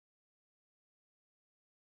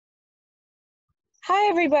Hi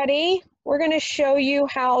everybody, we're going to show you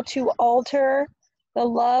how to alter the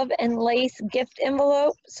love and lace gift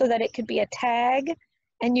envelope so that it could be a tag,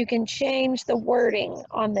 and you can change the wording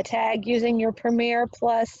on the tag using your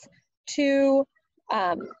Premier+2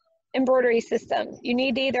 embroidery system. You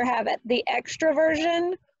need to either have the extra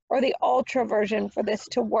version or the ultra version for this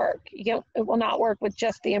to work. It will not work with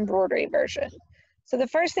just the embroidery version. So the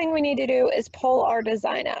first thing we need to do is pull our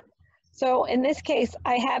design up. So in this case,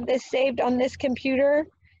 I have this saved on this computer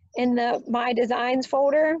in the My Designs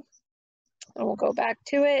folder. And we'll go back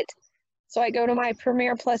to it. So I go to my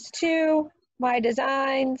Premier+2, My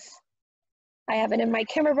Designs. I have it in my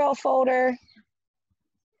Kimberbell folder.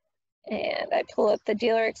 And I pull up the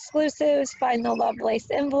dealer exclusives, find the love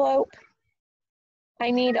lace envelope.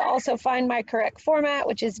 I need to also find my correct format,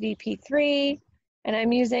 which is VP3, and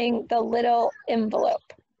I'm using the little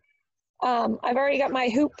envelope. I've already got my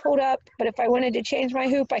hoop pulled up, but if I wanted to change my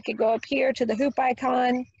hoop, I could go up here to the hoop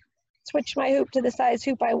icon, switch my hoop to the size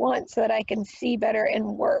hoop I want so that I can see better and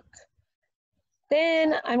work.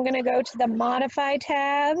 Then I'm going to go to the Modify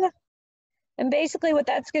tab, and basically what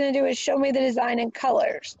that's going to do is show me the design in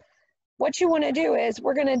colors. What you want to do is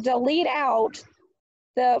we're going to delete out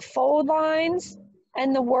the fold lines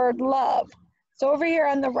and the word love. So over here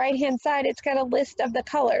on the right-hand side, it's got a list of the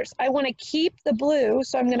colors. I want to keep the blue,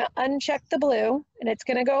 so I'm going to uncheck the blue, and it's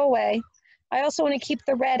going to go away. I also want to keep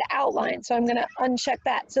the red outline, so I'm going to uncheck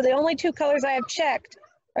that. So the only two colors I have checked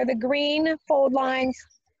are the green fold lines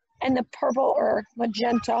and the purple or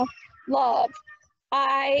magenta love.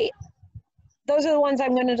 Those are the ones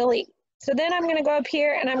I'm going to delete. So then I'm going to go up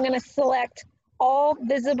here, and I'm going to select all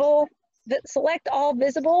visible,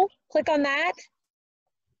 click on that.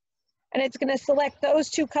 And it's going to select those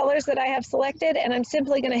two colors that I have selected, and I'm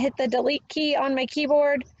simply going to hit the delete key on my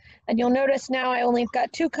keyboard, and you'll notice now I only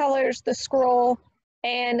got two colors, the scroll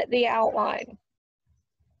and the outline.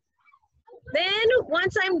 Then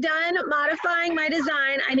once I'm done modifying my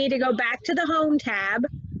design, I need to go back to the Home tab.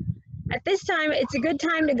 At this time, it's a good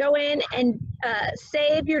time to go in and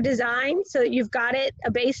save your design so that you've got it,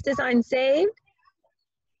 a base design saved.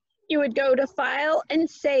 You would go to File and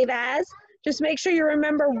Save As. Just make sure you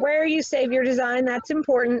remember where you save your design. That's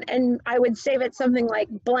important. And I would save it something like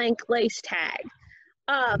blank lace tag.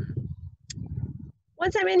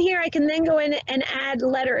 Once I'm in here, I can then go in and add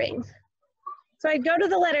lettering. So I'd go to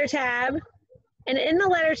the Letter tab, and in the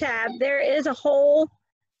Letter tab, there is a whole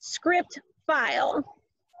script file.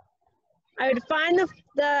 I would find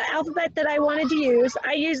the alphabet that I wanted to use.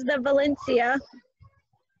 I use the Valencia.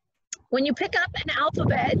 When you pick up an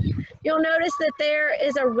alphabet, you'll notice that there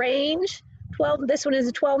is a range. This one is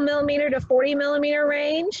a 12 millimeter to 40 millimeter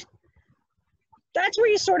range. That's where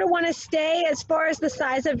you sort of want to stay as far as the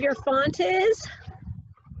size of your font is.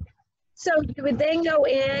 So you would then go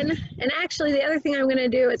in, and actually the other thing I'm going to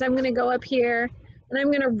do is I'm going to go up here and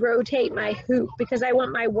I'm going to rotate my hoop because I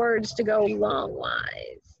want my words to go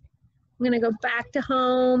longwise. I'm going to go back to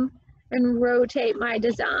Home and rotate my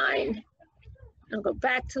design. I'll go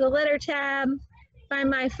back to the Letter tab,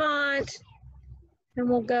 find my font, and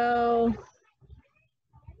we'll go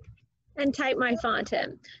and type my font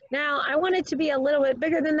in. Now I want it to be a little bit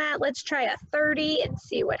bigger than that. Let's try a 30 and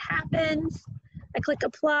see what happens. I click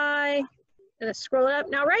Apply and I scroll it up.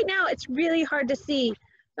 Now right now it's really hard to see.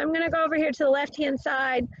 I'm gonna go over here to the left-hand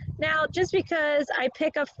side. Now just because I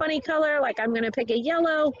pick a funny color, like I'm gonna pick a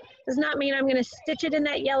yellow, does not mean I'm gonna stitch it in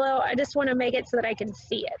that yellow. I just wanna make it so that I can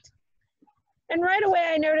see it. And right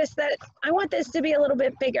away I noticed that I want this to be a little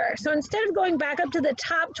bit bigger. So instead of going back up to the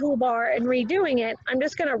top toolbar and redoing it, I'm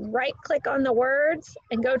just gonna right click on the words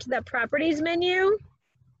and go to the Properties menu.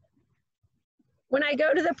 When I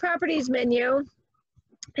go to the Properties menu,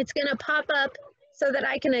 it's gonna pop up so that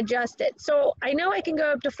I can adjust it. So I know I can go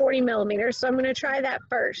up to 40 millimeters, so I'm gonna try that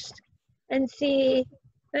first and see,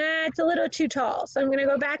 it's a little too tall. So I'm gonna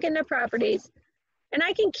go back into Properties, and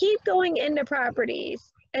I can keep going into Properties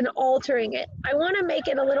and altering it. I want to make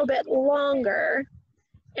it a little bit longer,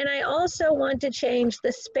 and I also want to change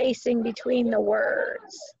the spacing between the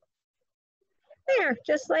words. There,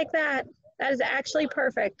 just like that. That is actually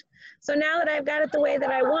perfect. So now that I've got it the way that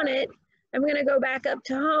I want it, I'm going to go back up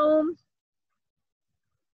to Home.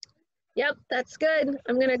 Yep, that's good.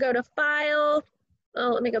 I'm going to go to File.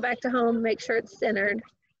 Oh, let me go back to Home, make sure it's centered.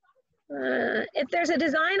 If there's a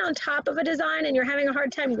design on top of a design and you're having a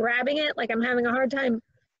hard time grabbing it, like I'm having a hard time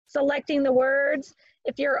selecting the words,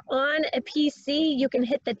 if you're on a PC, you can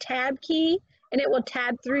hit the Tab key and it will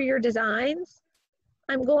tab through your designs.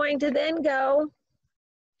 I'm going to then go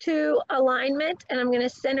to Alignment, and I'm going to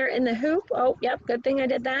center in the hoop. Oh, yep, good thing I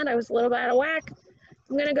did that. I was a little out of whack.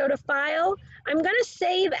 I'm going to go to File. I'm going to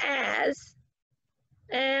save as,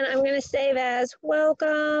 And I'm going to save as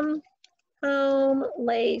welcome home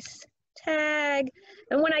lace tag.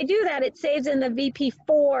 And when I do that, it saves in the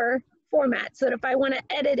VP4 format so that if I want to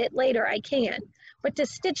edit it later, I can. But to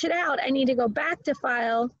stitch it out, I need to go back to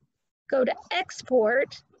File, go to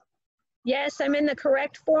Export. Yes, I'm in the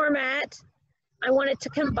correct format. I want it to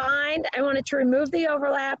combine. I want it to remove the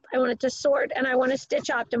overlap. I want it to sort, and I want to stitch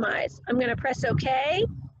optimize. I'm going to press OK,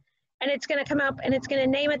 and it's going to come up and it's going to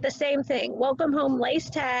name it the same thing, Welcome Home Lace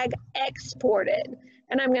Tag Exported.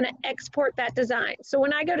 And I'm going to export that design. So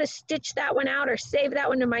when I go to stitch that one out or save that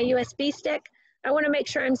one to my USB stick, I want to make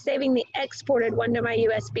sure I'm saving the exported one to my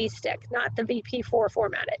USB stick, not the VP4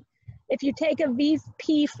 formatted. If you take a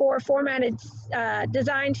VP4 formatted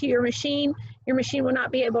design to your machine will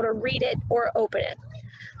not be able to read it or open it.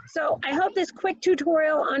 So I hope this quick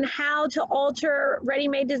tutorial on how to alter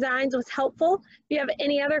ready-made designs was helpful. If you have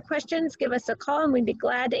any other questions, give us a call and we'd be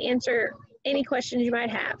glad to answer any questions you might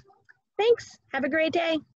have. Thanks. Have a great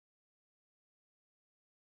day.